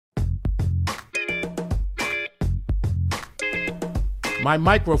My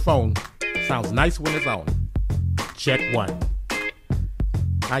microphone sounds nice when it's on. Check one.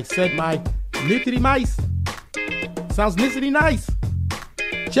 I said my nickety mice sounds nickety nice.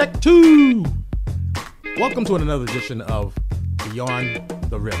 Check two. Welcome to another edition of Beyond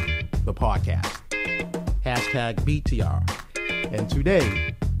the Rim, the podcast. Hashtag BTR. And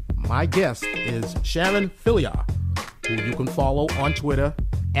today, my guest is Sharon Filliar, who you can follow on Twitter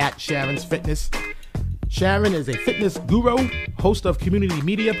at Sharon's Fitness. Sharon is a fitness guru, host of community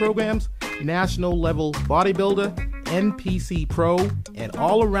media programs, national level bodybuilder, NPC pro, and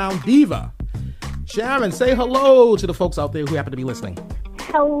all-around diva. Sharon, say hello to the folks out there who happen to be listening.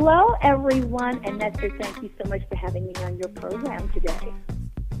 Hello, everyone, and Nestor, thank you so much for having me on your program today.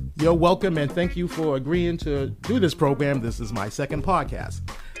 You're welcome, and thank you for agreeing to do this program. This is my second podcast.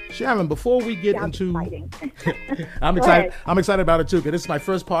 Sharon, before we get into... I'm excited about it too, because this is my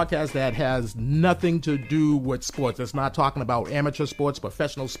first podcast that has nothing to do with sports. It's not talking about amateur sports,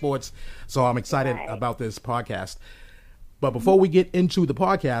 professional sports, so I'm excited about this podcast. But before we get into the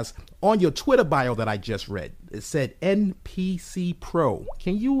podcast, on your Twitter bio that I just read, it said NPC Pro.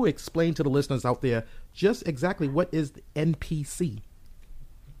 Can you explain to the listeners out there just exactly what is the NPC?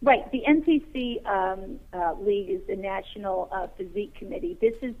 Right. The NPC League is the National Physique Committee.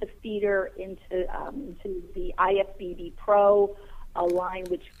 This is the feeder into the IFBB Pro line,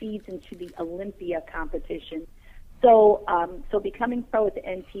 which feeds into the Olympia competition. So becoming pro at the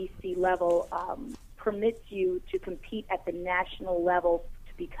NPC level permits you to compete at the national level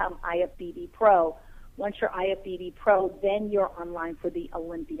to become IFBB Pro. Once you're IFBB Pro, then you're online for the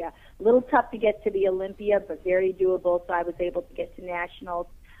Olympia. A little tough to get to the Olympia, but very doable. So I was able to get to nationals.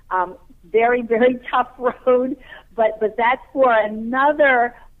 Very, very tough road, but that's for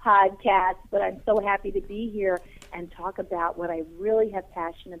another podcast. But I'm so happy to be here and talk about what I really have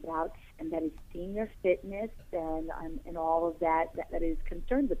passion about, and that is senior fitness and all of that is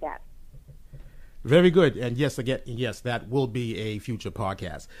concerned with that. Very good. And yes, that will be a future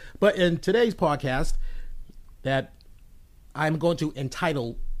podcast. But in today's podcast that I'm going to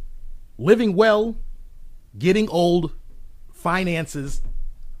entitle Living Well, Getting Old, Finances,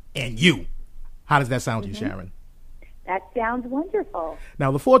 and You. How does that sound to you, Sharon? That sounds wonderful. Now,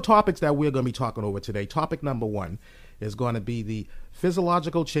 the four topics that we're going to be talking over today, topic number one is going to be the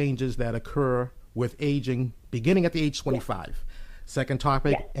physiological changes that occur with aging beginning at the age 25. Yes. Second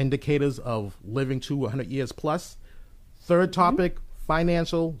topic, indicators of living to 100 years plus. Third topic,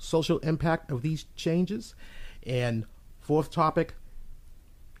 financial, social impact of these changes. And fourth topic,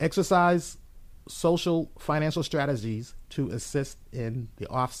 exercise, social, financial strategies to assist in the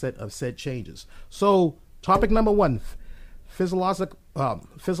offset of said changes. So, topic number one,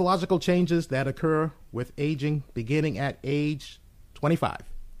 physiological changes that occur with aging beginning at age 25.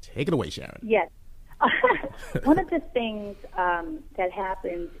 Take it away, Sharon. Yes. One of the things that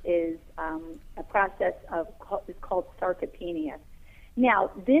happens is a process is called sarcopenia.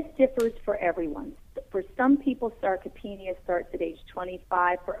 Now, this differs for everyone. For some people, sarcopenia starts at age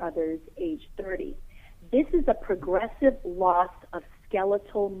 25, for others, age 30. This is a progressive loss of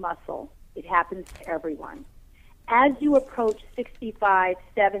skeletal muscle. It happens to everyone. As you approach 65,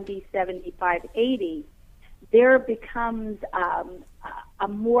 70, 75, 80, there becomes a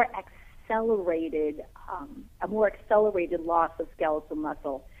more accelerated loss of skeletal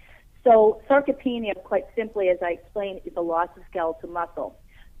muscle. So sarcopenia, quite simply, as I explained, is a loss of skeletal muscle.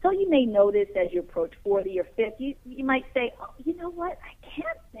 So you may notice as you approach 40 or 50, you might say, oh, you know what, I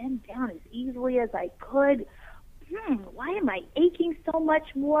can't bend down as easily as I could. Why am I aching so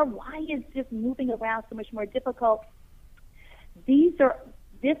much more? Why is just moving around so much more difficult?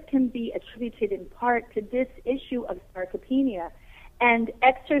 This can be attributed in part to this issue of sarcopenia, and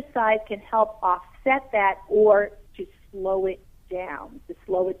exercise can help offset that or to slow it down.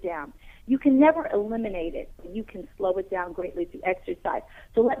 You can never eliminate it, but you can slow it down greatly through exercise.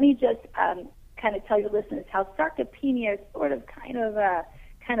 So let me just kind of tell your listeners how sarcopenia kind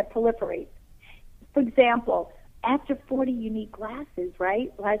of proliferates. For example, after 40, you need glasses,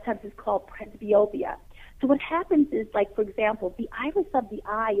 right? A lot of times it's called presbyopia. So what happens is, like, for example, the iris of the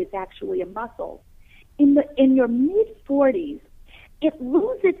eye is actually a muscle. In your mid-40s, it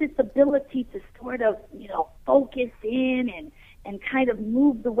loses its ability to sort of, focus in and kind of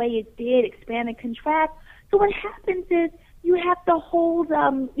move the way it did, expand and contract. So what happens is you have to hold,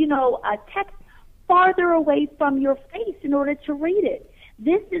 a text farther away from your face in order to read it.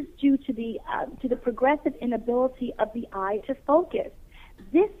 This is due to the progressive inability of the eye to focus.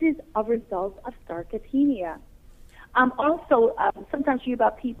 This is a result of sarcopenia. Also, sometimes you hear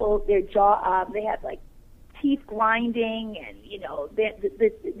about people, their jaw, they have like teeth grinding, and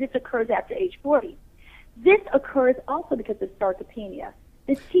this occurs after age 40. This occurs also because of sarcopenia.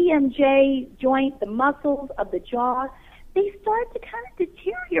 The TMJ joint, the muscles of the jaw, they start to kind of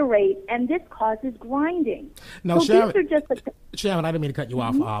deteriorate, and this causes grinding. Now, so Sharon, these are just Sharon, I didn't mean to cut you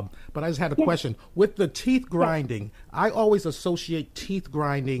off, but I just had a question. With the teeth grinding, I always associate teeth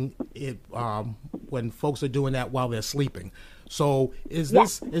grinding when folks are doing that while they're sleeping. So is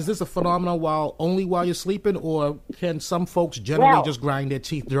this a phenomenon only while you're sleeping, or can some folks generally just grind their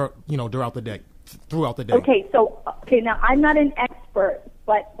teeth throughout the day? Okay, now I'm not an expert,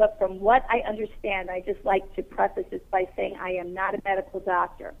 but from what I understand, I just like to preface this by saying I am not a medical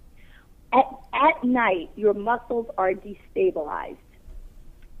doctor. At night, your muscles are destabilized.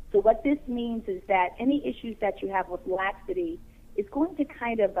 So what this means is that any issues that you have with laxity is going to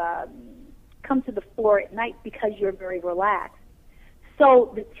kind of come to the fore at night because you're very relaxed.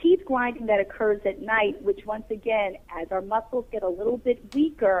 So the teeth grinding that occurs at night, which once again, as our muscles get a little bit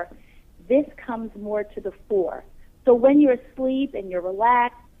weaker, this comes more to the fore. So when you're asleep and you're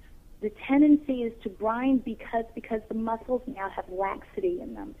relaxed, the tendency is to grind because the muscles now have laxity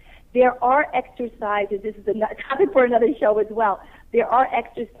in them. There are exercises, this is a topic for another show as well, there are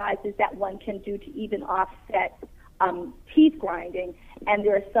exercises that one can do to even offset teeth grinding, and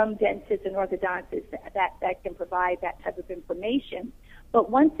there are some dentists and orthodontists that can provide that type of information. But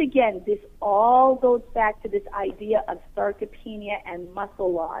once again, this all goes back to this idea of sarcopenia and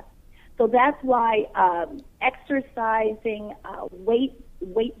muscle loss. So that's why exercising,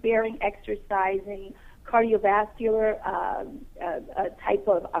 weight-bearing exercising, cardiovascular type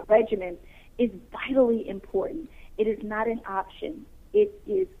of regimen is vitally important. It is not an option. It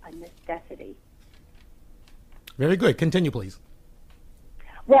is a necessity. Very good. Continue, please.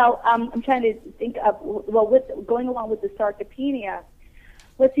 Well, I'm trying to think of, going along with the sarcopenia,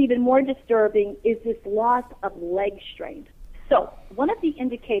 what's even more disturbing is this loss of leg strength. So one of the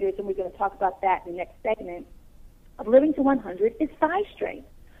indicators, and we're going to talk about that in the next segment, of living to 100 is thigh strength.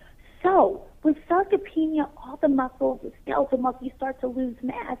 So with sarcopenia, all the muscles, the skeletal muscles, you start to lose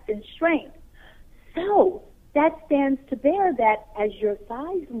mass and strength. So that stands to bear that as your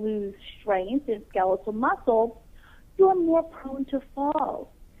thighs lose strength and skeletal muscle, you're more prone to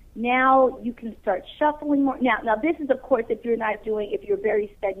fall. Now you can start shuffling more. Now this is, of course, if you're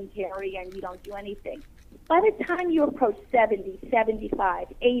very sedentary and you don't do anything. By the time you approach 70, 75,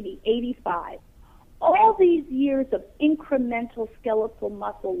 80, 85, all these years of incremental skeletal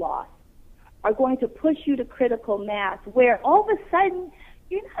muscle loss are going to push you to critical mass, where all of a sudden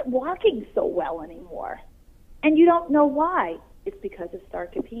you're not walking so well anymore. And you don't know why. It's because of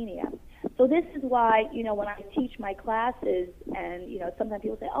sarcopenia. So this is why, when I teach my classes and, sometimes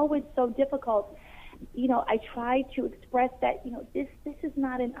people say, oh, it's so difficult, I try to express that, this is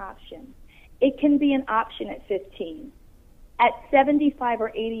not an option. It can be an option at 15. At 75 or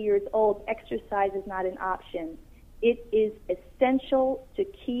 80 years old, exercise is not an option. It is essential to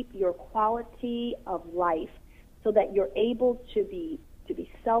keep your quality of life so that you're able to be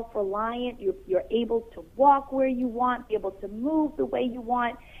self-reliant, you're able to walk where you want, be able to move the way you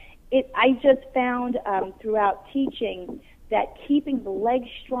want. I just found throughout teaching that keeping the legs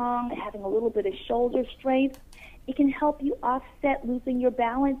strong, having a little bit of shoulder strength, it can help you offset losing your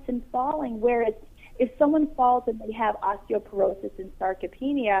balance and falling, whereas if someone falls and they have osteoporosis and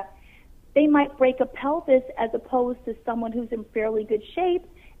sarcopenia, they might break a pelvis as opposed to someone who's in fairly good shape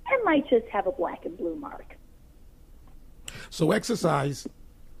and might just have a black and blue mark. So exercise,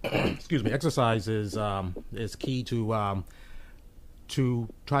 exercise is key to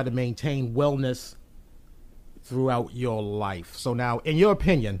try to maintain wellness throughout your life. So now, in your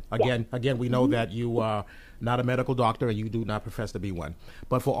opinion, again, we know that you are not a medical doctor and you do not profess to be one.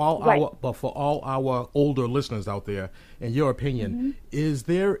 But for all our older listeners out there, in your opinion, is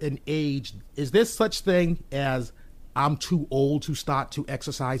there such thing as I'm too old to start to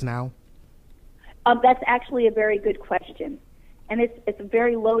exercise now? That's actually a very good question. And it's a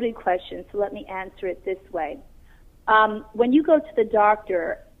very loaded question, so let me answer it this way. When you go to the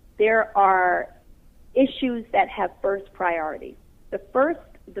doctor, there are issues that have first priority. The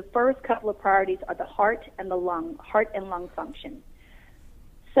first couple of priorities are the heart and lung function.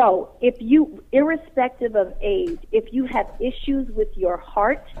 So irrespective of age, if you have issues with your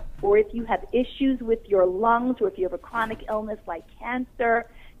heart, or if you have issues with your lungs, or if you have a chronic illness like cancer,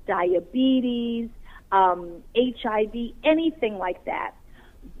 diabetes, HIV, anything like that,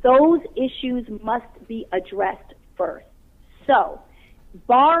 those issues must be addressed first. So,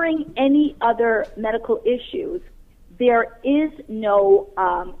 barring any other medical issues, there is no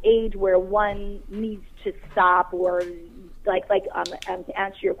age where one needs to stop, or to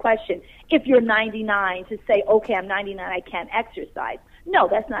answer your question, if you're 99, to say, okay, I'm 99, I can't exercise. No,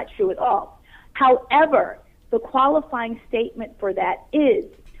 that's not true at all. However, the qualifying statement for that is,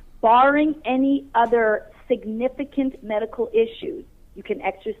 barring any other significant medical issues, you can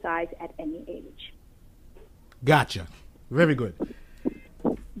exercise at any age. Gotcha. Very good.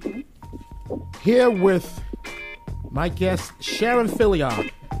 Here with my guest, Sharon Filion,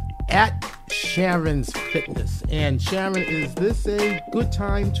 at Sharon's Fitness. And Sharon, is this a good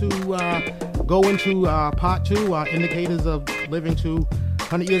time to go into part two, indicators of living to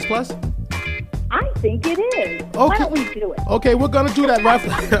 100 years plus? I think it is. Okay. Why don't we do it? Okay, we're gonna do that right.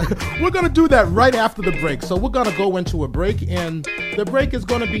 We're gonna do that right after the break. So we're gonna go into a break, and the break is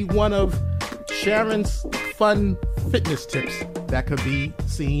gonna be one of Sharon's fun fitness tips that could be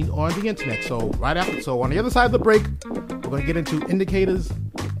seen on the internet. So right after, so on the other side of the break, we're gonna get into indicators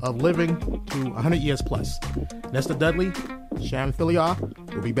of living to 100 years plus. Nestor Dudley, Sharon Filion,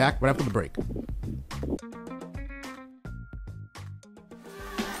 we'll be back right after the break.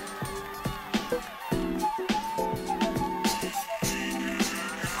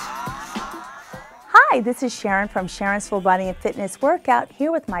 Hi, this is Sharon from Sharon's Full Body and Fitness Workout,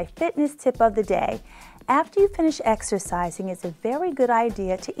 here with my fitness tip of the day. After you finish exercising, it's a very good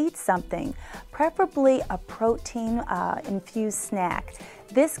idea to eat something, preferably a protein-infused snack.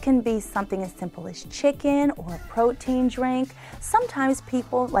 This can be something as simple as chicken or a protein drink. Sometimes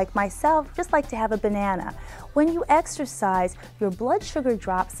people, like myself, just like to have a banana. When you exercise, your blood sugar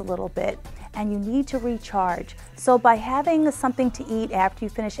drops a little bit and you need to recharge. So by having something to eat after you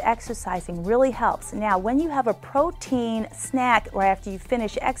finish exercising really helps. Now, when you have a protein snack or after you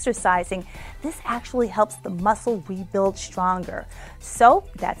finish exercising, this actually helps the muscle rebuild stronger. So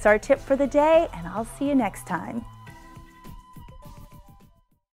that's our tip for the day, and I'll see you next time.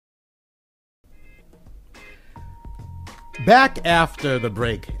 Back after the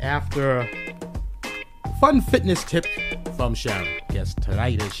break, after fun fitness tip from Sharon. Yes,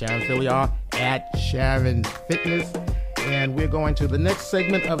 tonight is Sharon Filion at Sharon's Fitness, and we're going to the next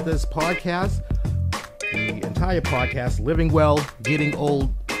segment of this podcast, the entire podcast, Living Well, Getting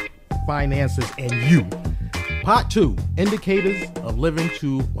Old, Finances, and You. Part 2, Indicators of Living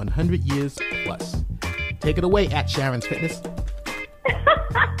to 100 Years Plus. Take it away at Sharon's Fitness.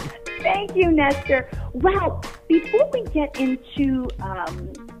 Thank you, Nestor. Well, before we get into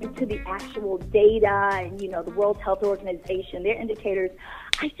the actual data and, the World Health Organization, their indicators,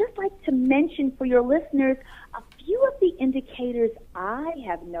 I'd just like to mention for your listeners a few of the indicators I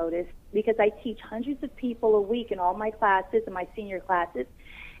have noticed, because I teach hundreds of people a week in all my classes and my senior classes,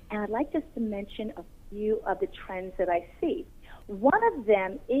 and I'd like just to mention a few of the trends that I see. One of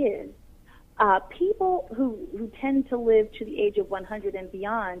them is people who tend to live to the age of 100 and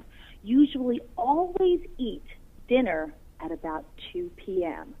beyond usually always eat dinner at about 2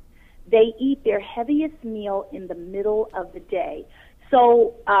 p.m. They eat their heaviest meal in the middle of the day.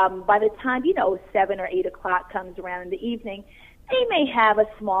 So by the time, 7 or 8 o'clock comes around in the evening, they may have a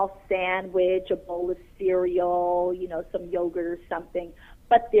small sandwich, a bowl of cereal, some yogurt or something.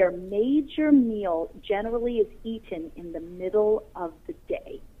 But their major meal generally is eaten in the middle of the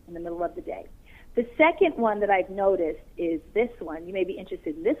day, The second one that I've noticed is this one. You may be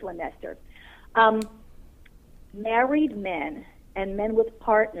interested in this one, Nestor. Married men and men with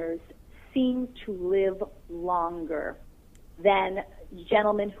partners seem to live longer than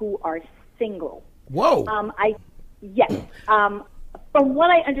gentlemen who are single. Whoa. Yes. From what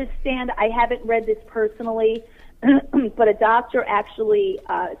I understand, I haven't read this personally, but a doctor actually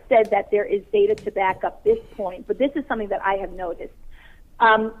said that there is data to back up this point. But this is something that I have noticed.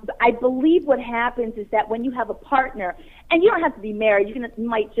 I believe what happens is that when you have a partner, and you don't have to be married, you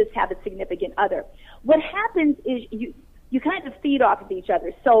might just have a significant other. What happens is you kind of feed off of each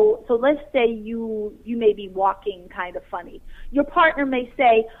other. So let's say you may be walking kind of funny. Your partner may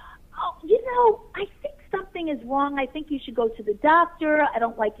say, "Oh, I think something is wrong. I think you should go to the doctor. I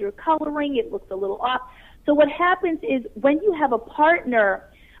don't like your coloring. It looks a little off." So what happens is when you have a partner,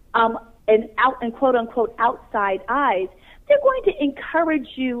 and quote unquote outside eyes, they're going to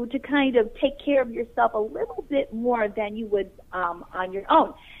encourage you to kind of take care of yourself a little bit more than you would on your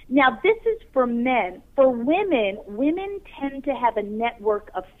own. Now, this is for men. For women tend to have a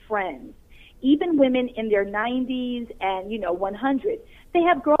network of friends. Even women in their 90s and, 100, they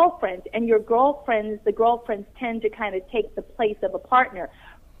have girlfriends, and the girlfriends tend to kind of take the place of a partner.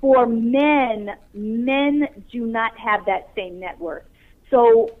 For men do not have that same network.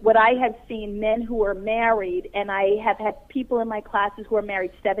 So what I have seen, men who are married, and I have had people in my classes who are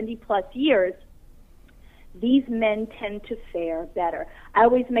married 70 plus years, these men tend to fare better. I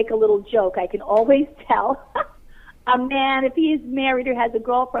always make a little joke. I can always tell a man if he is married or has a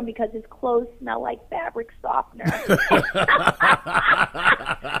girlfriend because his clothes smell like fabric softener.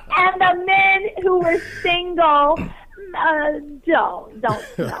 And the men single, don't.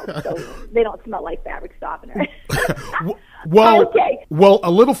 No, so they don't smell like fabric softener. Well,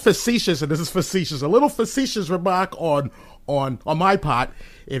 a little facetious, and this is facetious, a little facetious remark on my part.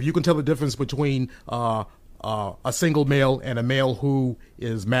 If you can tell the difference between a single male and a male who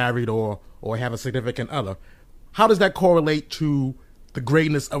is married or have a significant other, how does that correlate to the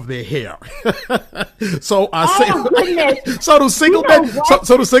grayness of their hair? So do single men?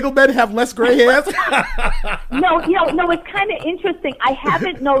 So do single men have less gray hairs? No, it's kind of interesting. I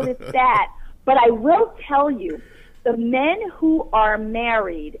haven't noticed that, but I will tell you, the men who are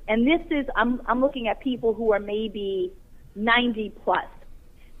married, and this is I'm looking at people who are maybe 90 plus.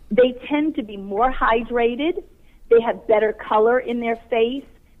 They tend to be more hydrated. They have better color in their face.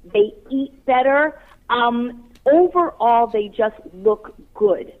 They eat better. Overall, they just look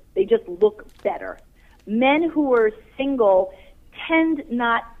good. They just look better. Men who are single tend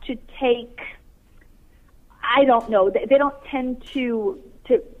not to take, I don't know, they don't tend to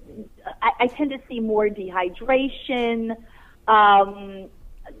I tend to see more dehydration.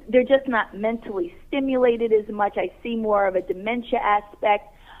 They're just not mentally stimulated as much. I see more of a dementia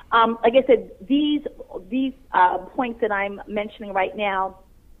aspect. Like I said, these points that I'm mentioning right now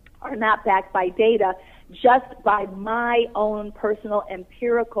are not backed by data, just by my own personal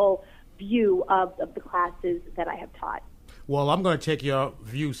empirical view of the classes that I have taught. Well, I'm going to take your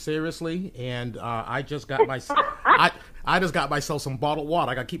view seriously, and I just got myself I just got myself some bottled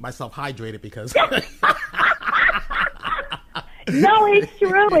water. I got to keep myself hydrated because. No, it's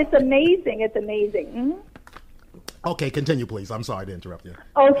true. It's amazing. It's amazing. Mm-hmm. Okay, continue, please. I'm sorry to interrupt you.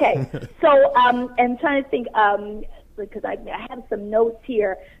 Okay, so I'm trying to think because I have some notes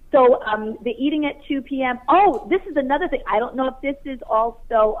here. So the eating at 2 p.m. Oh, this is another thing. I don't know if this is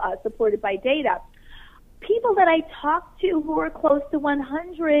also supported by data. People that I talk to who are close to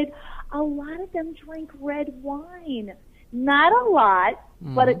 100, a lot of them drink red wine. Not a lot,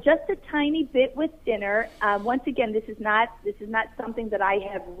 but just a tiny bit with dinner. Once again, this is not something that I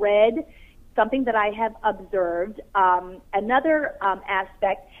have read, something that I have observed. Another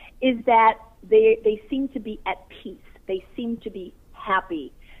aspect is that they seem to be at peace. They seem to be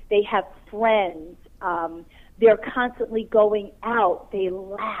happy. They have friends. They're constantly going out. They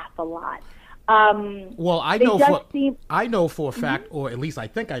laugh a lot. Well, I know for a fact, or at least I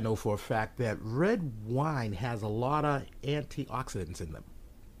think I know for a fact, that red wine has a lot of antioxidants in them.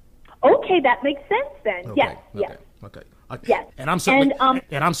 Okay, that makes sense then. Okay, yes. Okay. Yes. And I'm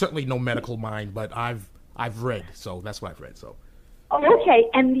certainly no medical mind, but I've read, so that's what I've read. So. Okay,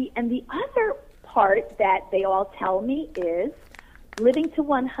 and the other part that they all tell me is living to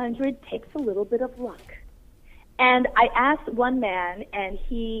 100 takes a little bit of luck. And I asked one man, and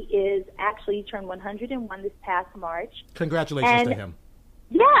he turned 101 this past March. Congratulations to him.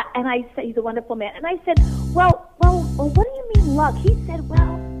 Yeah, and I said, he's a wonderful man. And I said, well, what do you mean luck? He said,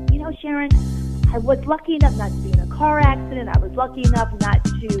 well, Sharon, I was lucky enough not to be in a car accident. I was lucky enough not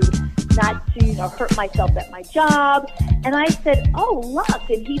to hurt myself at my job. And I said, oh, luck.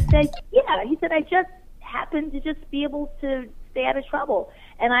 And he said, yeah. He said, I just happened to just be able to stay out of trouble.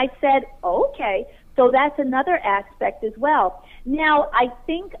 And I said, okay. So that's another aspect as well. Now, I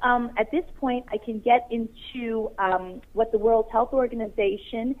think at this point I can get into what the World Health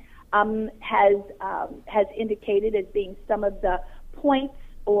Organization has indicated as being some of the points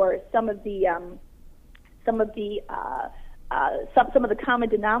or some of the common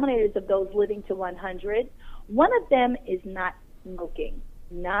denominators of those living to 100. One of them is not smoking.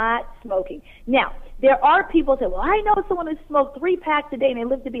 Not smoking. Now, there are people who say, well, I know someone who smoked 3 packs a day and they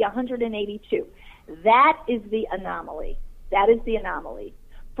live to be 182. That is the anomaly. That is the anomaly.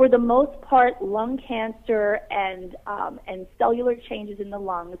 For the most part, lung cancer and cellular changes in the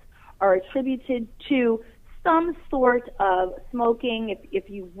lungs are attributed to some sort of smoking. If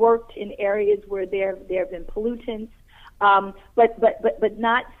you worked in areas where there have been pollutants, but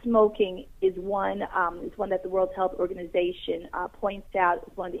not smoking is one that the World Health Organization points out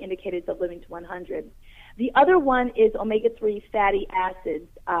as one of the indicators of living to 100. The other one is omega-3 fatty acids.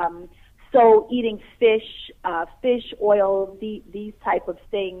 So eating fish oil, these type of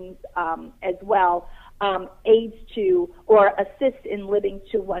things as well aids to or assists in living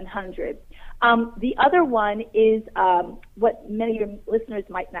to 100. The other one is what many of your listeners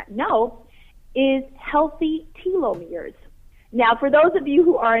might not know is healthy telomeres. Now, for those of you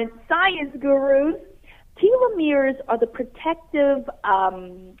who aren't science gurus, telomeres are the protective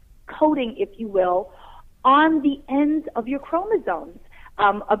coating, if you will, on the ends of your chromosomes.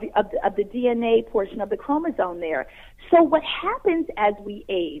 Of the DNA portion of the chromosome there. So what happens as we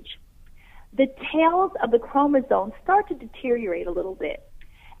age, the tails of the chromosomes start to deteriorate a little bit.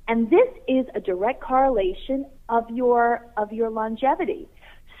 And this is a direct correlation of your longevity.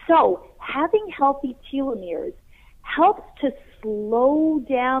 So having healthy telomeres helps to slow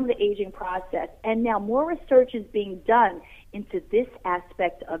down the aging process. And now more research is being done into this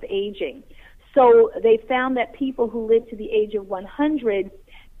aspect of aging. So they found that people who live to the age of 100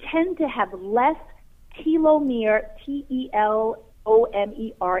 tend to have less telomere, T-E-L-O-M-E-R-E,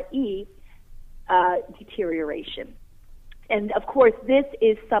 deterioration. And of course, this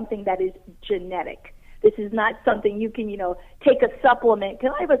is something that is genetic. This is not something you can, take a supplement.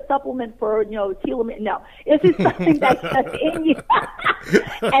 Can I have a supplement for, telomere? No, this is something that's just in you.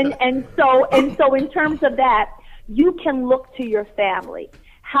 and so in terms of that, you can look to your family.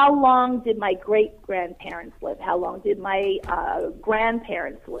 How long did my great-grandparents live? How long did my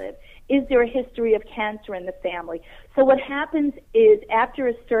grandparents live? Is there a history of cancer in the family? So what happens is after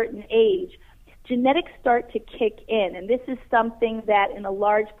a certain age, genetics start to kick in, and this is something that in a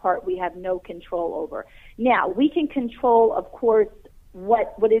large part we have no control over. Now, we can control, of course,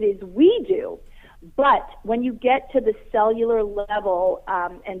 what it is we do, but when you get to the cellular level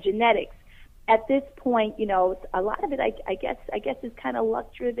and genetics, at this point, a lot of it, I guess, is kind of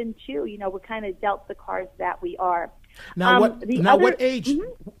luck driven too. We're kind of dealt the cards that we are. Now, what age?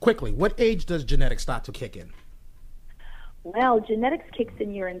 Mm-hmm. Quickly, what age does genetics start to kick in? Well, genetics kicks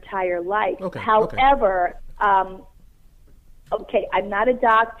in your entire life. Okay, However, I'm not a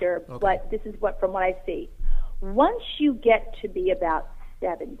doctor, but this is from what I see. Once you get to be about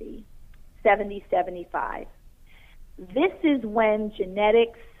 70, 75, this is when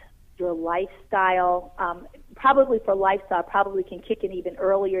genetics, your lifestyle, probably can kick in even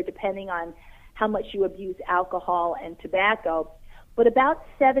earlier depending on how much you abuse alcohol and tobacco. But about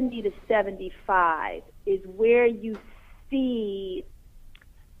 70 to 75 is where you see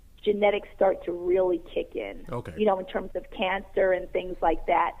genetics start to really kick in, in terms of cancer and things like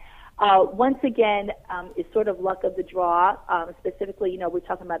that. Once again, it's sort of luck of the draw. Specifically, we're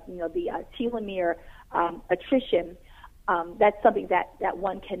talking about, the telomere attrition. That's something that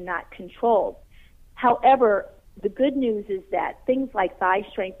one cannot control. However, the good news is that things like thigh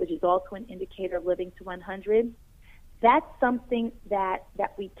strength, which is also an indicator of living to 100, that's something that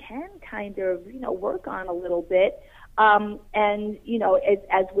we can kind of, work on a little bit. And,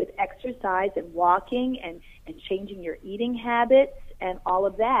 as with exercise and walking and changing your eating habits and all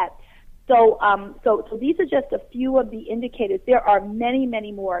of that. So these are just a few of the indicators. There are many,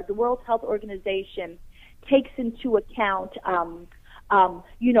 many more. The World Health Organization takes into account,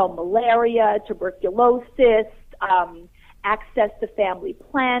 malaria, tuberculosis, access to family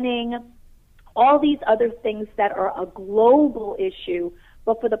planning, all these other things that are a global issue.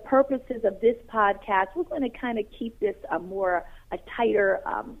 But for the purposes of this podcast, we're going to kind of keep this a tighter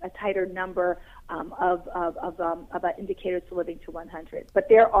number of indicators for living to 100. But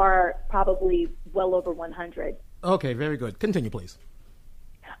there are probably well over 100. Okay, very good. Continue, please.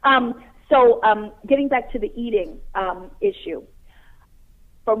 So getting back to the eating issue,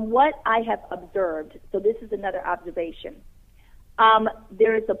 from what I have observed, so this is another observation,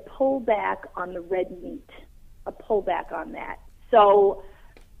 there is a pullback on the red meat, a pullback on that. So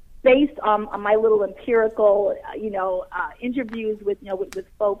based on my little empirical, interviews with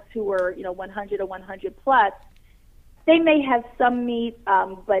folks who are, 100 or 100 plus, they may have some meat,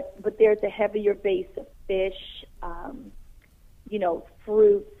 but there's a heavier base of fish,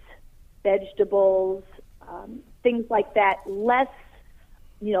 fruits, vegetables, things like that, less,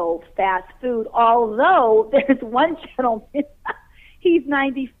 fast food. Although there's one gentleman, he's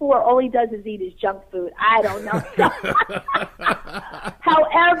 94, all he does is eat his junk food. I don't know.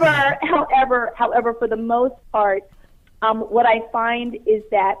 However, for the most part, what I find is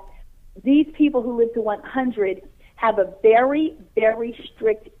that these people who live to 100 have a very, very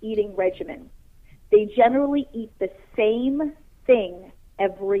strict eating regimen. They generally eat the same thing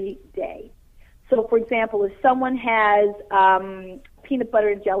every day. So, for example, if someone has peanut butter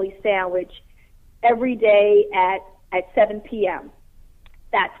and jelly sandwich every day at 7 p.m.,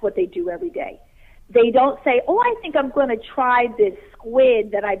 that's what they do every day. They don't say, I think I'm going to try this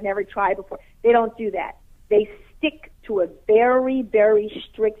squid that I've never tried before. They don't do that. They stick to a very, very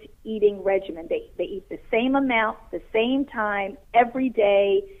strict eating regimen. They eat the same amount, the same time, every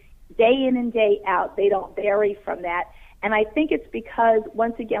day in and day out. They don't vary from that. And I think it's because,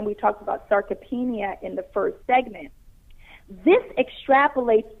 once again, we talked about sarcopenia in the first segment. This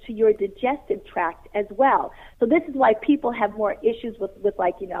extrapolates to your digestive tract as well. So this is why people have more issues with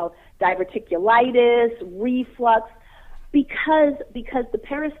diverticulitis, reflux, because the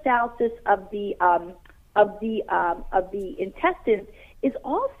peristalsis of the intestines is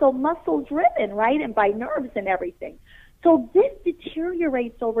also muscle driven, right, and by nerves and everything. So this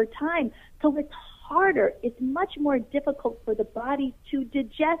deteriorates over time. So it's harder. It's much more difficult for the body to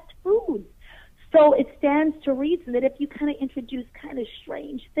digest foods. So it stands to reason that if you kind of introduce kind of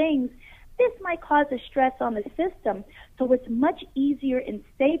strange things, this might cause a stress on the system. So it's much easier and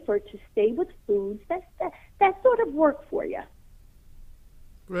safer to stay with foods that sort of work for you.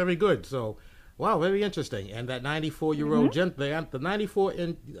 Very good. So, wow, very interesting. And that 94-year-old the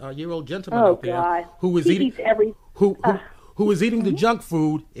 94-year-old gentleman out there God. who was He eating eats every who was eating the junk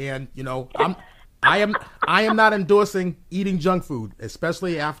food, and I am not endorsing eating junk food,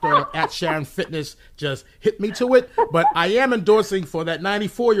 especially after at Sharon Fitness just hit me to it. But I am endorsing for that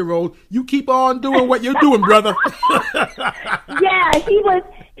 94-year-old. You keep on doing what you're doing, brother. Yeah, he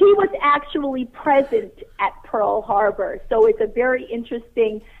was actually present at Pearl Harbor, so it's a very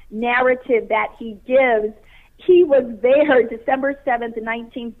interesting narrative that he gives. He was there December 7th,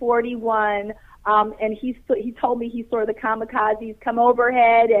 1941, and he told me he saw the kamikazes come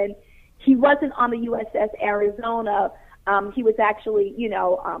overhead, and he wasn't on the USS Arizona. He was actually,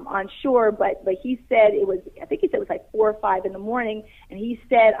 on shore, but he said I think he said it was like 4 or 5 in the morning, and he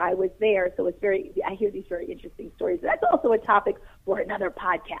said I was there. So I hear these very interesting stories. That's also a topic for another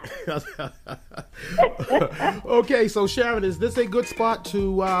podcast. Okay, so Sharon, is this a good spot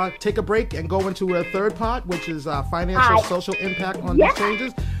to take a break and go into a third part, which is financial social impact on these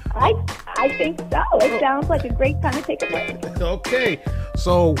changes? I think so. It sounds like a great time to take a break. Okay,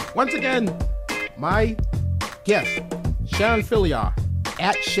 so once again, my guest, Sharon Filiar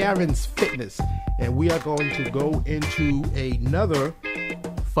at Sharon's Fitness, and we are going to go into another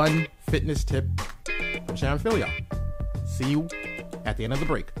fun fitness tip from Sharon Filiar. See you at the end of the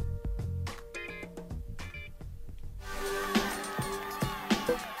break.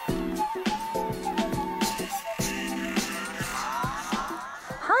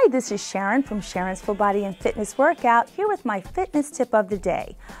 Hi, this is Sharon from Sharon's Full Body and Fitness Workout, here with my fitness tip of the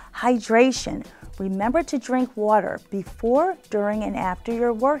day. Hydration. Remember to drink water before, during, and after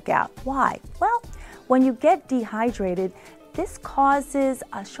your workout. Why? Well, when you get dehydrated, this causes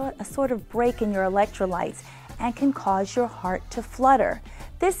a sort of break in your electrolytes and can cause your heart to flutter.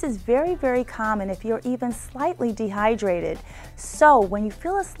 This is very, very common if you're even slightly dehydrated. So when you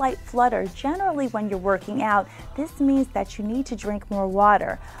feel a slight flutter, generally when you're working out, this means that you need to drink more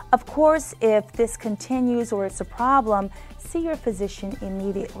water. Of course, if this continues or it's a problem, see your physician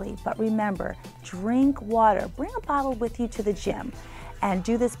immediately. But remember, drink water. Bring a bottle with you to the gym and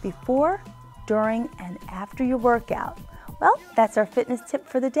do this before, during, and after your workout. Well, that's our fitness tip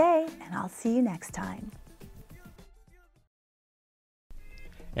for the day, and I'll see you next time.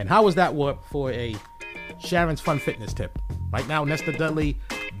 And how was that for a Sharon's Fun Fitness Tip? Right now, Nesta Dudley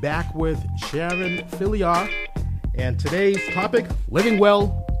back with Sharon Filiar. And today's topic, living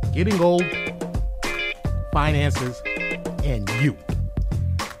well, getting old, finances, and you.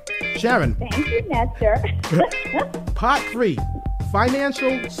 Sharon. Thank you, Nestor. Part 3,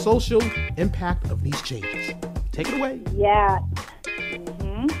 financial, social impact of these changes. Take it away. Yeah.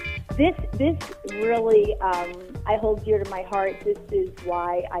 Mm-hmm. This really, I hold dear to my heart. This is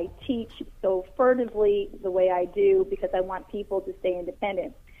why I teach so furtively the way I do, because I want people to stay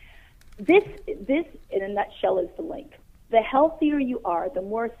independent. This, in a nutshell, is the link. The healthier you are, the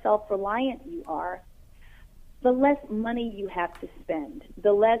more self-reliant you are, the less money you have to spend,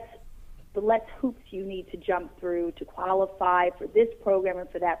 the less hoops you need to jump through to qualify for this program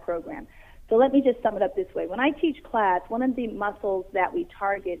and for that program. So let me just sum it up this way. When I teach class, one of the muscles that we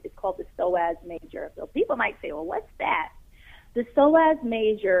target is called the psoas major. So people might say, well, what's that? The psoas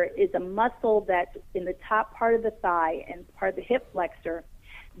major is a muscle that's in the top part of the thigh and part of the hip flexor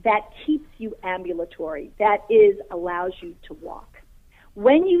that keeps you ambulatory, that is, allows you to walk.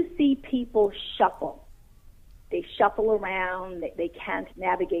 When you see people shuffle, they shuffle around, they can't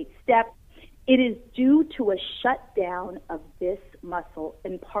navigate steps, it is due to a shutdown of this muscle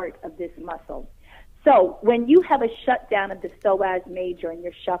and part of this muscle. So when you have a shutdown of the psoas major and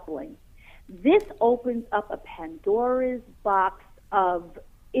you're shuffling, this opens up a Pandora's box of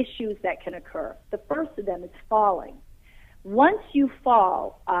issues that can occur. The first of them is falling. Once you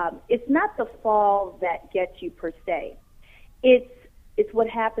fall, it's not the fall that gets you per se. It's what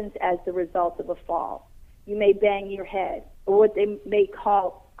happens as the result of a fall. You may bang your head, or what they may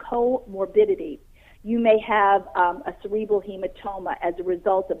call comorbidity. You may have a cerebral hematoma as a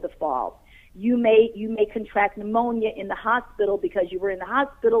result of the fall. You may contract pneumonia in the hospital because you were in the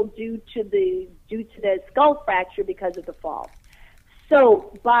hospital due to the skull fracture because of the fall.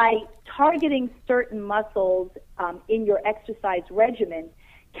 So by targeting certain muscles in your exercise regimen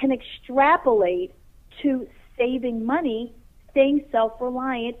can extrapolate to saving money staying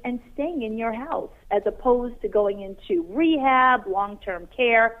self-reliant and staying in your house as opposed to going into rehab, long-term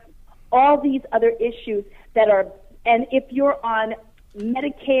care, all these other issues that are, and if you're on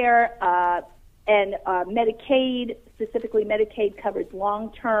Medicare and Medicaid, specifically Medicaid covers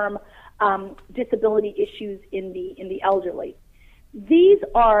long-term disability issues in the elderly. These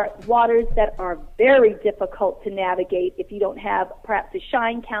are waters that are very difficult to navigate if you don't have perhaps a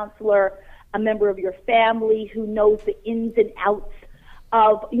shine counselor, a member of your family who knows the ins and outs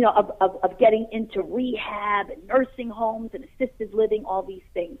of getting into rehab and nursing homes and assisted living, all these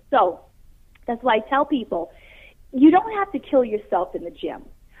things. So that's why I tell people, you don't have to kill yourself in the gym,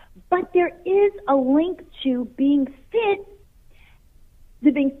 but there is a link to being fit,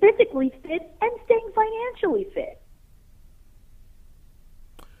 to being physically fit and staying financially fit.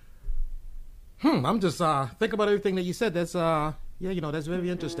 I'm just thinking about everything that you said. That's that's very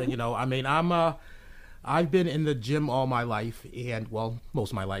interesting. I mean, I've been in the gym all my life, and most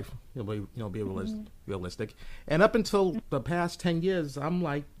of my life. Be realistic. And up until the past 10 years, I'm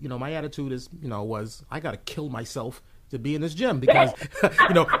like, my attitude is, was I got to kill myself to be in this gym because,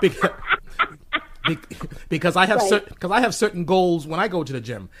 because I have certain goals when I go to the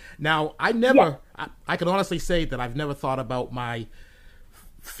gym. Now, I can honestly say that I've never thought about my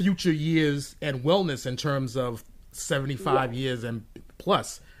future years and wellness in terms of 75 years and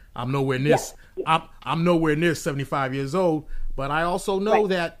plus. I'm nowhere near I'm nowhere near 75 years old, but I also know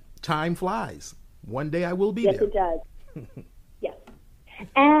that time flies. One day I will be there. Yes, it does. Yes.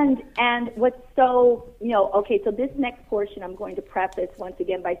 And what's so, so this next portion I'm going to preface once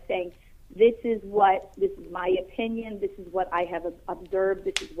again by saying this is my opinion, this is what I have observed,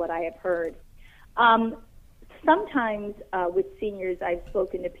 this is what I have heard. Sometimes with seniors, I've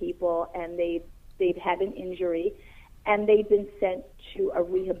spoken to people and they've had an injury and they've been sent to a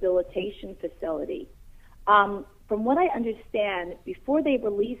rehabilitation facility. From what I understand, before they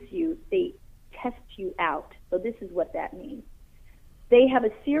release you, they test you out. So this is what that means. They have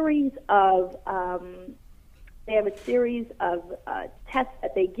a series of tests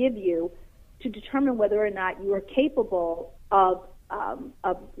that they give you to determine whether or not you are capable of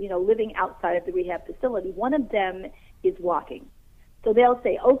living outside of the rehab facility. One of them is walking. So they'll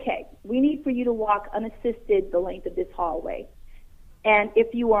say, okay, we need for you to walk unassisted the length of this hallway. And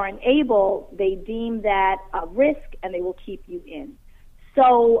if you are unable, they deem that a risk and they will keep you in.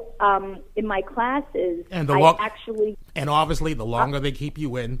 So in my classes, and obviously the longer they keep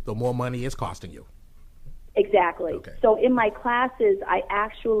you in, the more money it's costing you. Exactly. Okay. So in my classes, I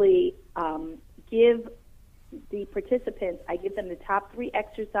actually give the participants, I give them the top 3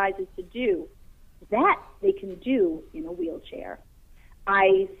 exercises to do that they can do in a wheelchair.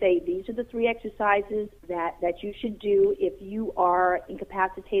 I say these are the 3 exercises that you should do if you are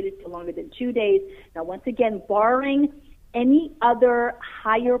incapacitated for longer than 2 days. Now, once again, barring any other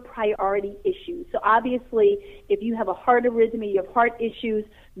higher priority issues. So obviously, if you have a heart arrhythmia, you have heart issues,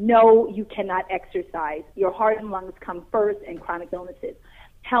 no, you cannot exercise. Your heart and lungs come first and chronic illnesses.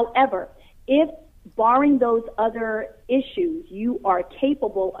 However, if barring those other issues, you are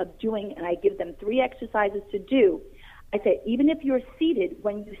capable of doing, and I give them 3 exercises to do. I say, even if you're seated,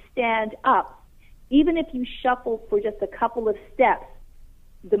 when you stand up, even if you shuffle for just a couple of steps,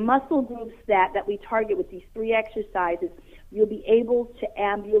 the muscle groups that we target with these 3 exercises, you'll be able to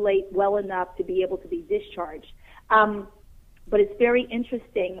ambulate well enough to be able to be discharged. But it's very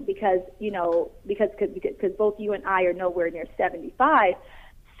interesting because both you and I are nowhere near 75.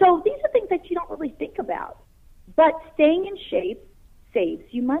 So these are things that you don't really think about. But staying in shape saves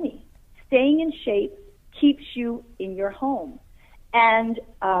you money. Staying in shape keeps you in your home. And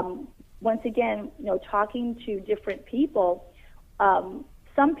once again, talking to different people,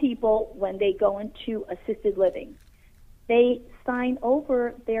 some people, when they go into assisted living, they sign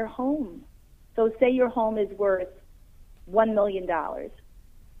over their home. So say your home is worth $1 million.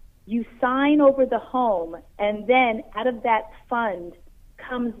 You sign over the home, and then out of that fund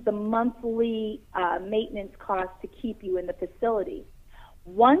comes the monthly maintenance cost to keep you in the facility.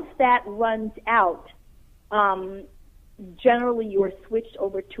 Once that runs out, generally you are switched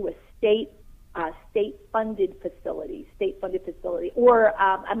over to a state-funded facility, or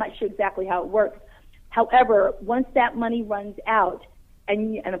I'm not sure exactly how it works. However, once that money runs out,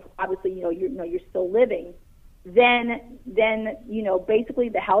 and obviously you're still living, then basically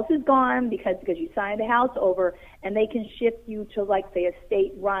the house is gone because you signed the house over, and they can shift you to, like, say, a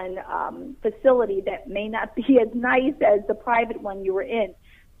state-run facility that may not be as nice as the private one you were in.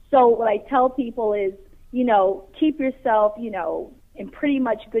 So what I tell people is, keep yourself, in pretty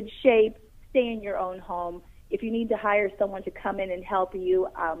much good shape. Stay in your own home. If you need to hire someone to come in and help you,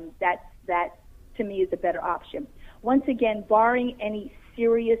 that to me is a better option. once again, barring any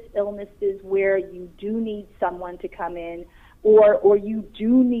serious illnesses where you do need someone to come in or you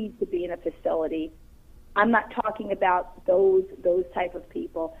do need to be in a facility. I'm not talking about those type of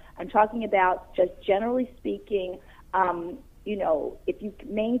people. I'm talking about just generally speaking, if you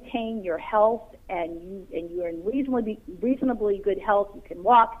maintain your health and you're in reasonably good health, you can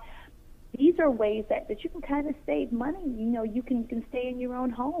walk. These are ways that you can kind of save money. You can stay in your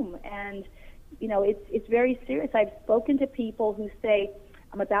own home, and it's very serious. I've spoken to people who say,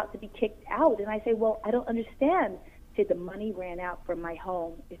 I'm about to be kicked out, and I say, well, I don't understand. Say, the money ran out from my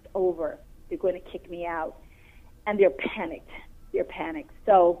home. It's over. They're going to kick me out. And they're panicked.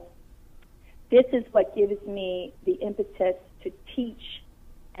 So this is what gives me the impetus to teach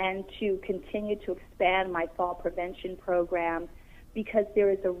and to continue to expand my fall prevention program, because there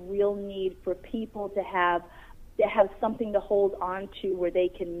is a real need for people to have something to hold on to where they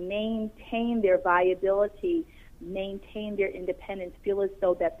can maintain their viability, maintain their independence, feel as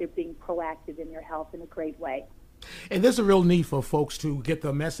though that they're being proactive in their health in a great way. And there's a real need for folks to get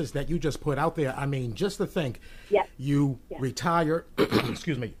the message that you just put out there. I mean, just to think, you retire,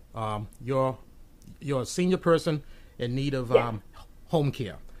 excuse me, you're a senior person in need of home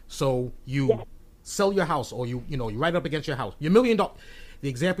care. So you sell your house, or you right up against your house. Your $1 million, the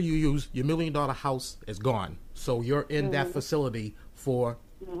example you use, your $1 million house is gone. So you're in that facility for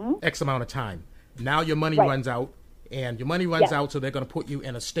X amount of time. Now your money runs out, and your money runs out, so they're going to put you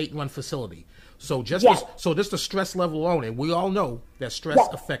in a state-run facility. So just the stress level alone, and we all know that stress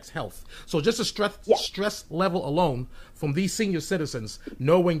affects health. So just the stress level alone from these senior citizens,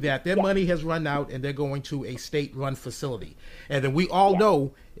 knowing that their money has run out and they're going to a state-run facility. And then we all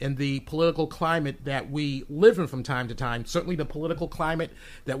know in the political climate that we live in from time to time, certainly the political climate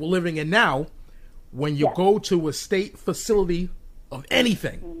that we're living in now, when you go to a state facility of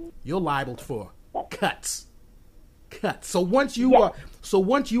anything, you're liable for cuts. So once you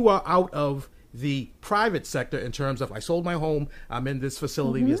are out of the private sector in terms of, I sold my home, I'm in this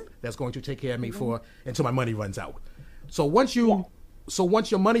facility that's going to take care of me for until my money runs out. So once your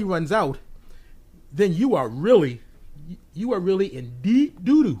money runs out, then you are really in deep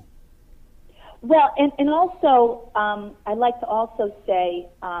doo-doo. Well, and also, I'd like to also say,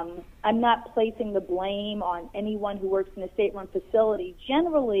 I'm not placing the blame on anyone who works in a state-run facility.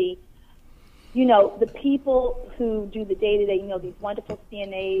 Generally, the people who do the day-to-day, these wonderful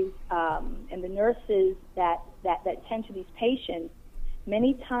CNAs and the nurses that tend to these patients,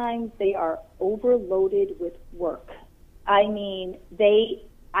 many times they are overloaded with work. I mean,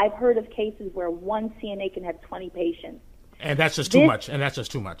 I've heard of cases where one CNA can have 20 patients. And that's just too much.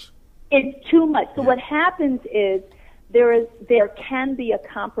 It's too much. So what happens is there can be a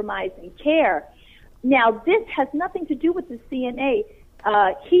compromise in care. Now, this has nothing to do with the CNA.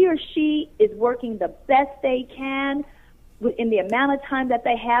 He or she is working the best they can in the amount of time that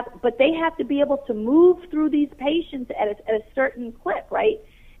they have, but they have to be able to move through these patients at a certain clip, right?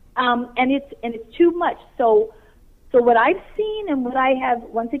 And it's too much. So what I've seen and what I have,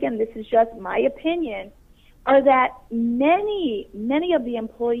 once again, this is just my opinion, are that many of the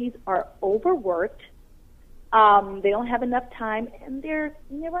employees are overworked. They don't have enough time, and they're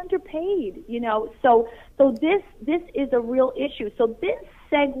underpaid. So this is a real issue. So this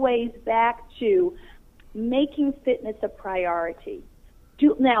segues back to making fitness a priority.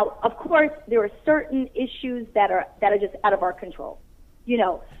 Now, of course, there are certain issues that are just out of our control.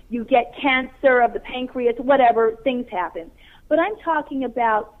 You get cancer of the pancreas, whatever, things happen. But I'm talking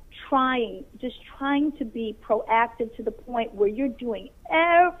about trying to be proactive to the point where you're doing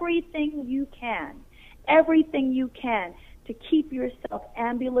everything you can to keep yourself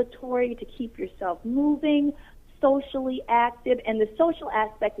ambulatory, to keep yourself moving, socially active. And the social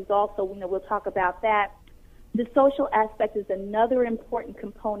aspect is also, we'll talk about that. The social aspect is another important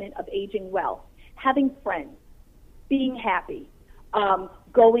component of aging well. Having friends, being happy,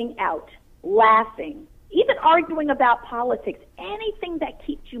 going out, laughing, even arguing about politics, anything that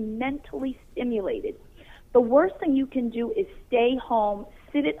keeps you mentally stimulated. The worst thing you can do is stay home,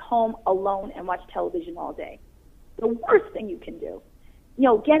 sit at home alone, and watch television all day. The worst thing you can do.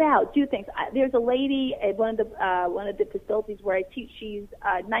 Get out, do things. There's a lady at one of the facilities where I teach. She's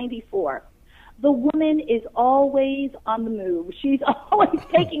 94. The woman is always on the move. She's always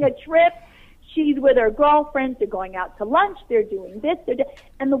taking a trip. She's with her girlfriends. They're going out to lunch. They're doing this.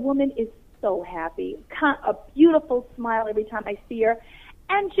 And the woman is so happy. A beautiful smile every time I see her.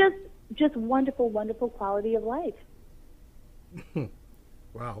 And just wonderful, wonderful quality of life.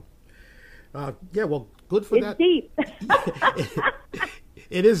 Wow. Well, good for that. It's deep.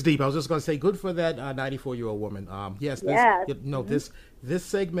 It is deep. I was just going to say, good for that 94-year-old woman. This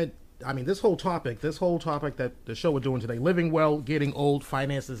segment I mean, this whole topic that the show we're doing today, living well, getting old,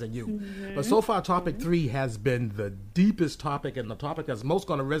 finances, and you. Mm-hmm. But so far, topic 3 has been the deepest topic and the topic that's most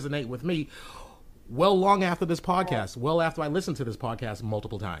going to resonate with me well long after this podcast, well after I listened to this podcast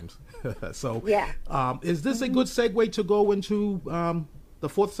multiple times. So is this a good segue to go into the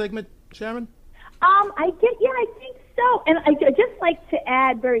 4th segment, Sharon? I think so. And I'd just like to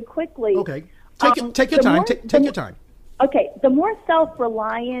add very quickly. Okay. Take your time. Take your time. Okay. The more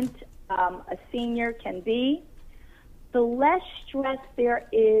self-reliant a senior can be, the less stress there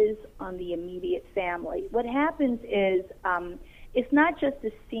is on the immediate family. What happens is it's not just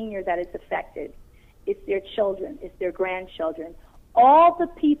the senior that is affected. It's their children. It's their grandchildren. All the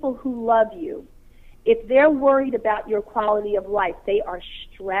people who love you, if they're worried about your quality of life, they are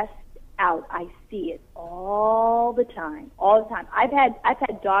stressed out. I see it all the time. I've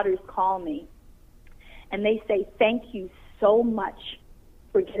had daughters call me, and they say, "Thank you so much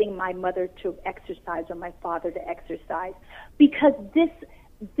for getting my mother to exercise or my father to exercise," because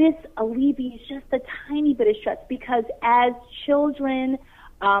this alleviates just a tiny bit of stress. Because as children,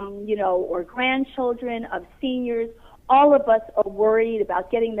 or grandchildren of seniors, all of us are worried about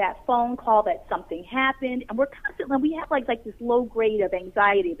getting that phone call that something happened, and we have like this low grade of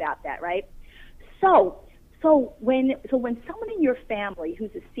anxiety about that, right? So when someone in your family who's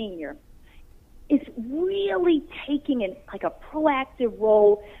a senior is really taking a proactive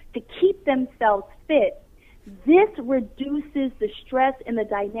role to keep themselves fit, this reduces the stress and the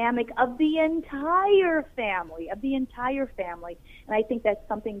dynamic of the entire family. And I think that's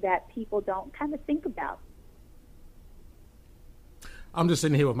something that people don't kind of think about. I'm just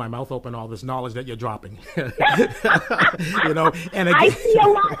sitting here with my mouth open, all this knowledge that you're dropping. And again, I see a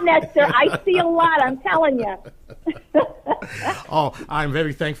lot, Nestor. I see a lot, I'm telling you. Oh, I'm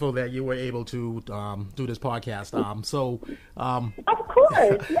very thankful that you were able to do this podcast. Of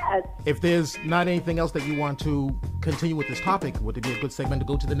course, yes. If there's not anything else that you want to continue with this topic, would it be a good segment to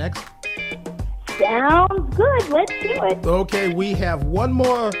go to the next? Sounds good. Let's do it. Okay, we have one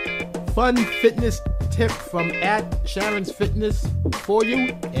more fun fitness tip from @Sharon's Fitness for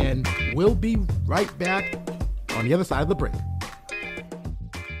you, and we'll be right back on the other side of the break.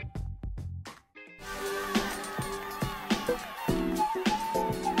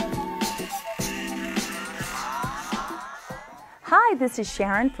 Hi, this is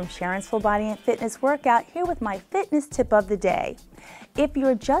Sharon from Sharon's Full Body and Fitness Workout, here with my fitness tip of the day. If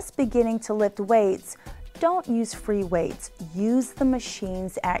you're just beginning to lift weights, don't use free weights. Use the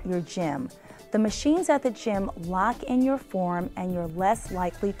machines at your gym. The machines at the gym lock in your form and you're less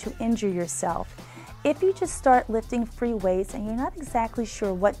likely to injure yourself. If you just start lifting free weights and you're not exactly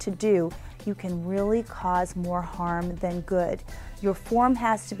sure what to do, you can really cause more harm than good. Your form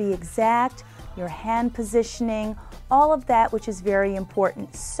has to be exact, your hand positioning, all of that, which is very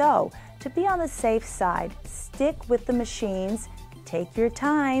important. So, to be on the safe side, stick with the machines, take your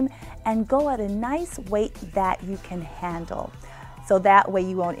time, and go at a nice weight that you can handle. So that way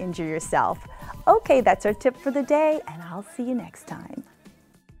you won't injure yourself. Okay, that's our tip for the day, and I'll see you next time.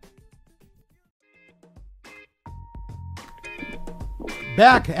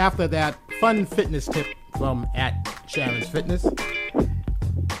 Back after that fun fitness tip from @Sharon's Fitness.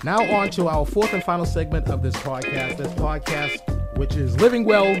 Now on to our 4th and final segment of this podcast, which is living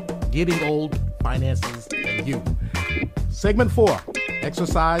well, getting old, finances, and you. Segment 4,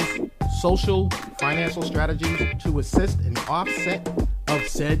 exercise, social, financial strategies to assist in offset of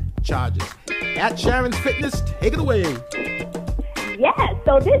said charges. @Sharon's Fitness, take it away. Yes,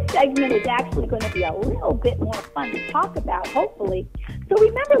 so this segment is actually going to be a little bit more fun to talk about, hopefully. So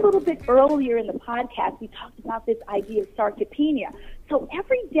remember a little bit earlier in the podcast, we talked about this idea of sarcopenia. So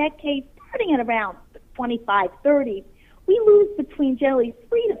every decade, starting at around 25, 30, we lose between generally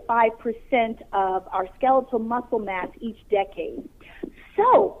 3 to 5% of our skeletal muscle mass each decade.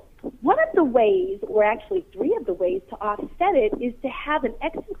 So one of the ways, or actually 3 of the ways to offset it, is to have an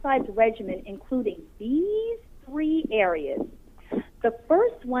exercise regimen including these 3 areas. The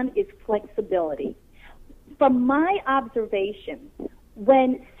first one is flexibility. From my observation,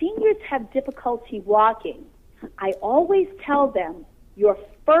 when seniors have difficulty walking, I always tell them your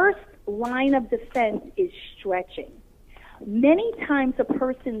first line of defense is stretching. Many times a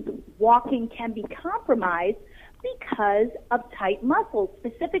person's walking can be compromised because of tight muscles,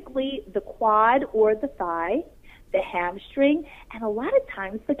 specifically the quad or the thigh, the hamstring, and a lot of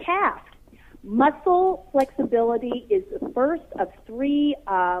times the calf. Muscle flexibility is the first of 3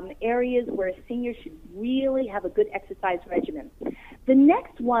 areas where a senior should really have a good exercise regimen. The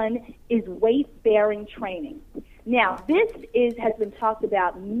next one is weight-bearing training. Now, this has been talked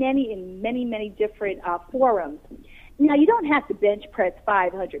about in many different forums. Now, you don't have to bench press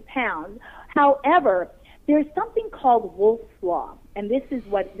 500 pounds. However, there's something called Wolff's Law, and this is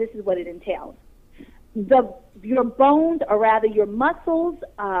what it entails. Your bones, or rather your muscles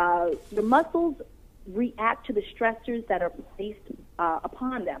react to the stressors that are placed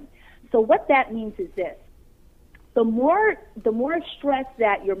upon them. So what that means is this: the more stress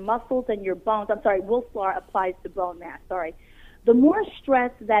that your muscles and your bones, Wolff's Law applies to bone mass. The more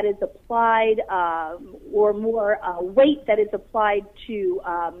stress that is applied, or more weight that is applied to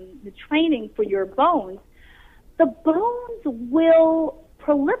the training for your bones, the bones will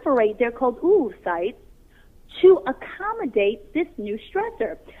proliferate. They're called oocytes, to accommodate this new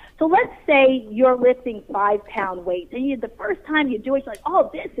stressor. So let's say you're lifting 5-pound weights, and the first time you do it, you're like, oh,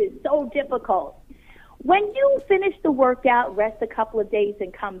 this is so difficult. When you finish the workout, rest a couple of days,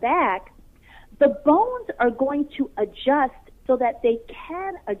 and come back, the bones are going to adjust so that they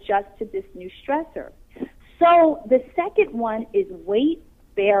can adjust to this new stressor. So the second one is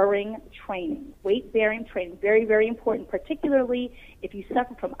weight-bearing training. Weight-bearing training, very, very important, particularly if you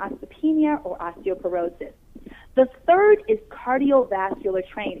suffer from osteopenia or osteoporosis. The third is cardiovascular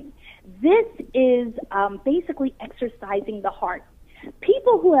training. This is basically exercising the heart.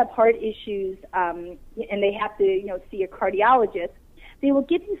 People who have heart issues and they have to, see a cardiologist, they will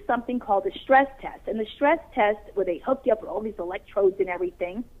give you something called a stress test. And the stress test, where they hook you up with all these electrodes and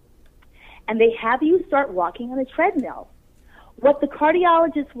everything, and they have you start walking on a treadmill. What the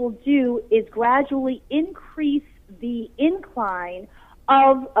cardiologist will do is gradually increase the incline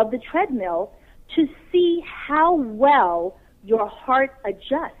of the treadmill to see how well your heart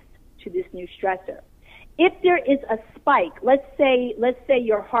adjusts to this new stressor. If there is a spike, let's say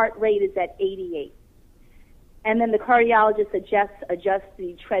your heart rate is at 88, and then the cardiologist adjusts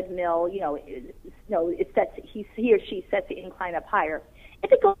the treadmill, he or she sets the incline up higher.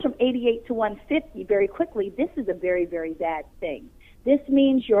 If it goes from 88 to 150 very quickly, this is a very, very bad thing. This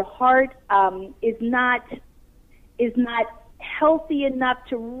means your heart is not healthy enough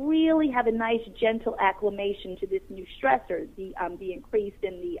to really have a nice, gentle acclimation to this new stressor, the increase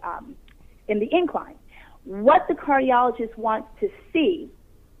in the incline. What the cardiologist wants to see: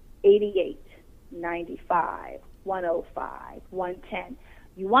 88, 95, 105, 110.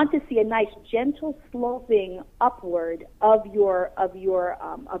 You want to see a nice, gentle sloping upward of your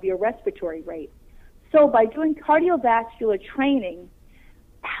respiratory rate. So by doing cardiovascular training,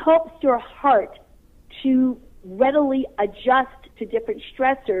 helps your heart to readily adjust to different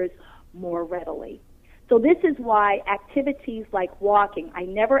stressors more readily. So this is why activities like walking, I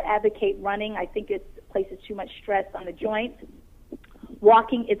never advocate running. I think it places too much stress on the joints.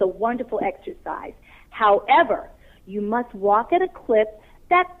 Walking is a wonderful exercise. However, you must walk at a clip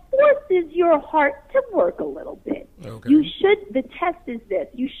that forces your heart to work a little bit. Okay. The test is this: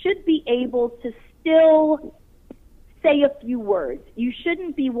 you should be able to still say a few words. You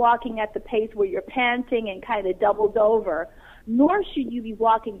shouldn't be walking at the pace where you're panting and kind of doubled over, nor should you be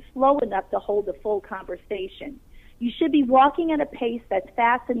walking slow enough to hold a full conversation. You should be walking at a pace that's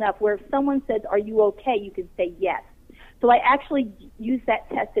fast enough where if someone says, "Are you okay?" you can say yes. So I actually use that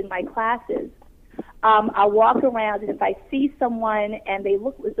test in my classes. I'll walk around, and if I see someone and they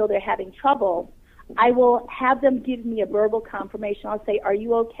look as though they're having trouble, I will have them give me a verbal confirmation. I'll say, "Are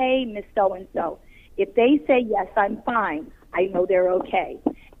you okay, Miss So-and-so?" If they say, "Yes, I'm fine," I know they're okay.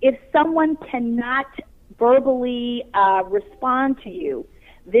 If someone cannot verbally respond to you,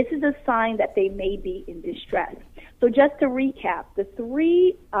 this is a sign that they may be in distress. So just to recap, the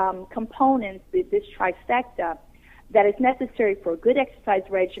three components, this trifecta, that is necessary for a good exercise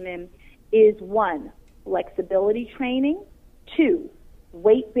regimen is 1, flexibility training, 2,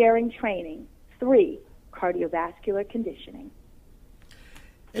 weight-bearing training, 3, cardiovascular conditioning.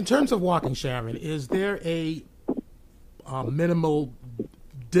 In terms of walking, Sharon, is there a minimal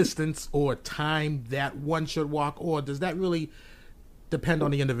distance or time that one should walk, or does that really depend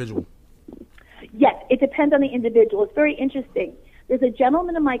on the individual? Yes, it depends on the individual. It's very interesting. There's a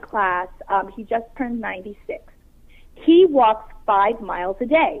gentleman in my class, he just turned 96. He walks 5 miles a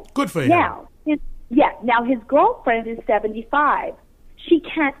day. Good for him. Now his girlfriend is 75. She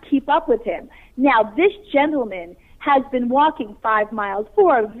can't keep up with him. Now, this gentleman has been walking 5 miles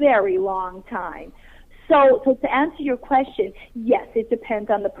for a very long time. So to answer your question, yes, it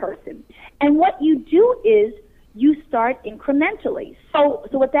depends on the person. And what you do is you start incrementally. So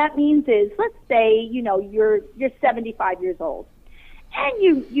what that means is, let's say, you're 75 years old and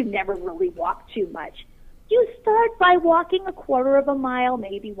you never really walked too much. You start by walking a quarter of a mile,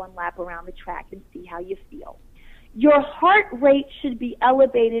 maybe 1 lap around the track, and see how you feel. Your heart rate should be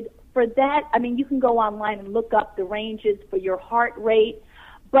elevated. For that, you can go online and look up the ranges for your heart rate,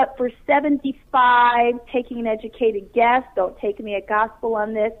 But for 75, taking an educated guess, don't take me at gospel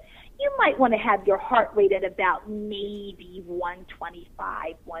on this, you might want to have your heart rate at about maybe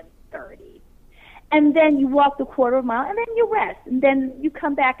 125, 130. And then you walk the quarter of a mile, and then you rest. And then you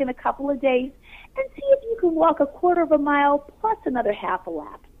come back in a couple of days and see if you can walk a quarter of a mile plus another half a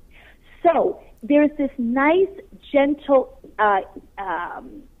lap. So there's this nice, gentle,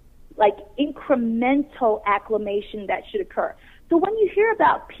 like incremental acclimation that should occur. So when you hear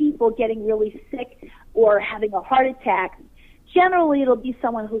about people getting really sick or having a heart attack, generally it'll be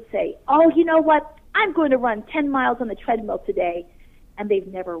someone who'll say, oh, you know what, I'm going to run 10 miles on the treadmill today, and they've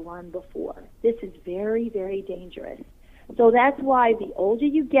never run before. This is very, very dangerous. So that's why the older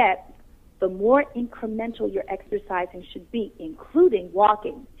you get, the more incremental your exercising should be, including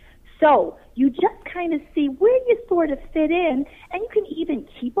walking. So you just kind of see where you sort of fit in, and you can even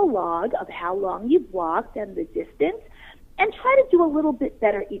keep a log of how long you've walked and the distance, and try to do a little bit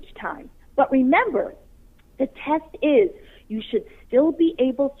better each time. But remember, the test is you should still be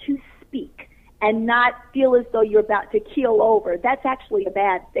able to speak and not feel as though you're about to keel over. That's actually a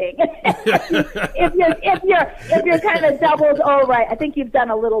bad thing. if you're kind of doubled over, I think you've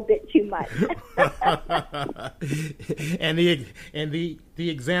done a little bit too much. and the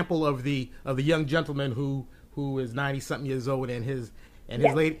example of the young gentleman who is 90-something years old and his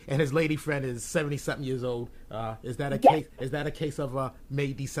lady friend is 70-something years old. Is that a case? Is that a case of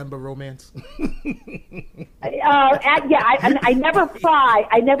May-December romance? I never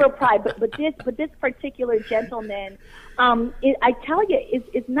pry. But this particular gentleman, I tell you,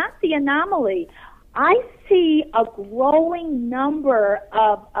 is not the anomaly. I see a growing number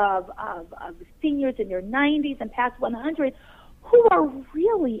of seniors in their 90s and past 100 who are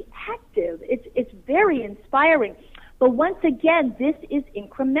really active. It's very inspiring. But once again, this is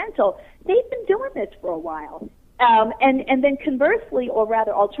incremental. They've been doing this for a while. And then conversely, or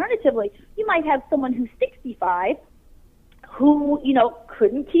rather alternatively, you might have someone who's 65 who,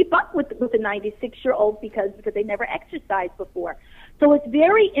 couldn't keep up with the 96-year-old because they never exercised before. So it's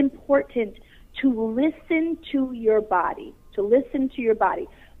very important to listen to your body,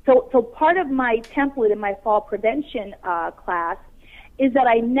 So part of my template in my fall prevention class is that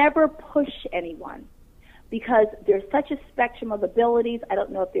I never push anyone, because there's such a spectrum of abilities. I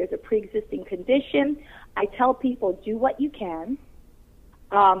don't know if there's a pre-existing condition. I tell people, do what you can,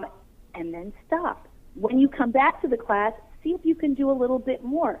 and then stop. When you come back to the class, see if you can do a little bit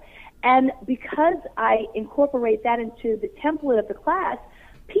more. And because I incorporate that into the template of the class,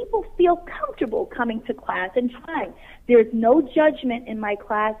 people feel comfortable coming to class and trying. There's no judgment in my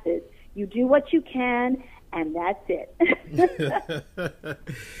classes. You do what you can, and that's it.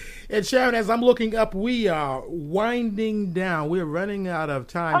 And Sharon, as I'm looking up, we are winding down. We're running out of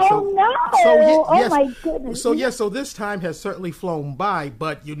time. My goodness. So this time has certainly flown by.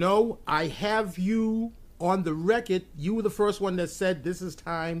 But, I have you on the record. You were the first one that said this is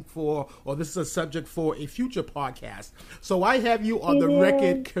time for, or this is a subject for a future podcast. So I have you on the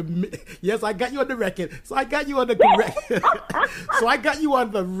record. Yes, I got you on the record. So I got you on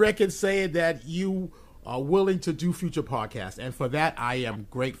the record saying that you are willing to do future podcasts, and for that I am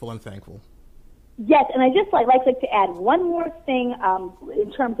grateful and thankful. Yes, and I just like to add one more thing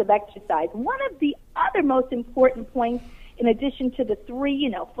in terms of exercise. One of the other most important points, in addition to the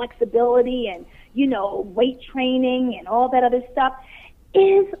three, flexibility and weight training and all that other stuff,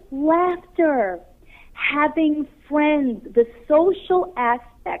 is laughter, having friends, the social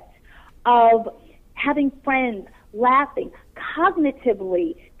aspect of having friends, laughing.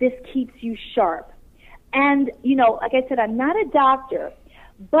 Cognitively, this keeps you sharp. And, like I said, I'm not a doctor,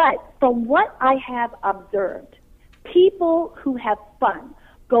 but from what I have observed, people who have fun,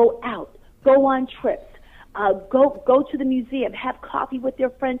 go out, go on trips, go to the museum, have coffee with their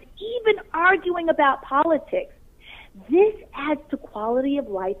friends, even arguing about politics, this adds to quality of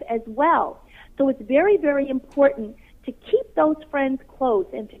life as well. So it's very, very important to keep those friends close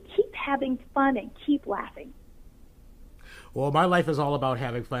and to keep having fun and keep laughing. Well, my life is all about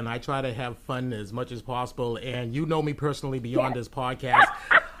having fun. I try to have fun as much as possible, and you know me personally beyond this podcast.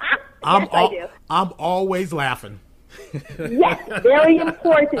 I do. I'm always laughing. Yes, very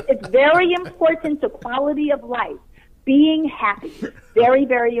important. It's very important to quality of life. Being happy. Very,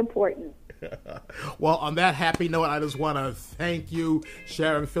 very important. Well, on that happy note, I just want to thank you,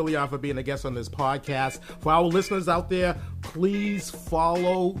 Sharon Fillion, for being a guest on this podcast. For our listeners out there, please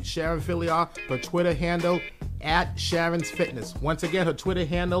follow Sharon Fillion, her Twitter handle, @Sharon's Fitness. Once again, her Twitter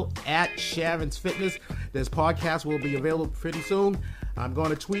handle, @Sharon's Fitness. This podcast will be available pretty soon. I'm going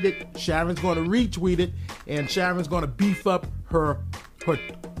to tweet it. Sharon's going to retweet it, and Sharon's going to beef up her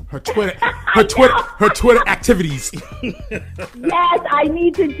her Twitter activities. Yes, I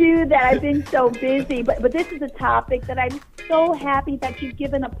need to do that. I've been so busy, but this is a topic that I'm so happy that you've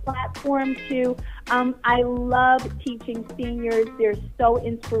given a platform to. I love teaching seniors. They're so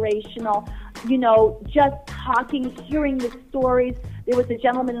inspirational. You know, just talking, hearing the stories. There was a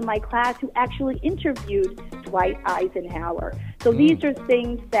gentleman in my class who actually interviewed Dwight Eisenhower. So these are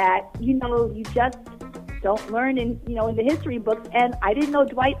things that, you know, you just don't learn in the history books. And I didn't know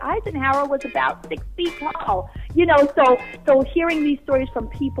Dwight Eisenhower was about 6 feet tall. You know, so hearing these stories from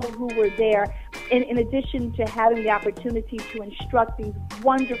people who were there, in addition to having the opportunity to instruct these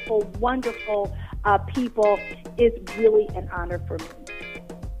wonderful, wonderful people, is really an honor for me.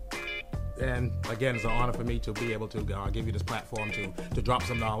 And again, it's an honor for me to be able to give you this platform to drop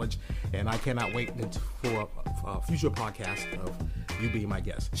some knowledge. And I cannot wait for a future podcast of you being my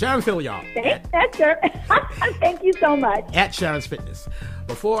guest. Sharon Filion. Thanks, sir. Thank you so much. At Sharon's Fitness.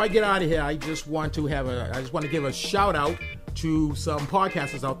 Before I get out of here, I just want to give a shout out to some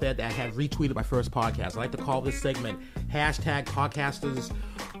podcasters out there that have retweeted my first podcast. I like to call this segment #Podcasters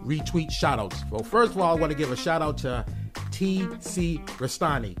Retweet Shoutouts. Well, first of all, I want to give a shout out to TC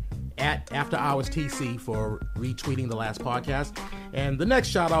Rastani at After Hours TC for retweeting the last podcast. And the next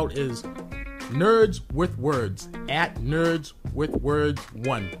shout out is Nerds with Words at Nerds with Words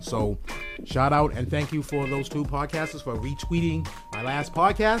 1. So shout out and thank you for those two podcasters for retweeting my last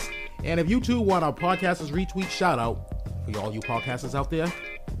podcast. And if you too want a podcasters retweet shout out, for all you podcasters out there,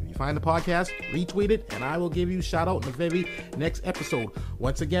 if you find the podcast, retweet it, and I will give you a shout out in the very next episode.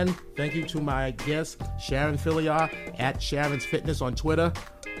 Once again, thank you to my guest, Sharon Filion at Sharon's Fitness on Twitter.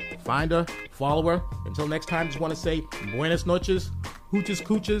 Find her, follow her. Until next time, just want to say buenas noches, hooches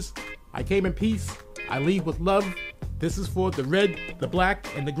cooches. I came in peace. I leave with love. This is for the red, the black,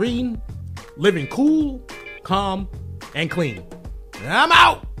 and the green. Living cool, calm, and clean. I'm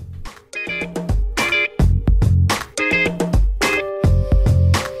out.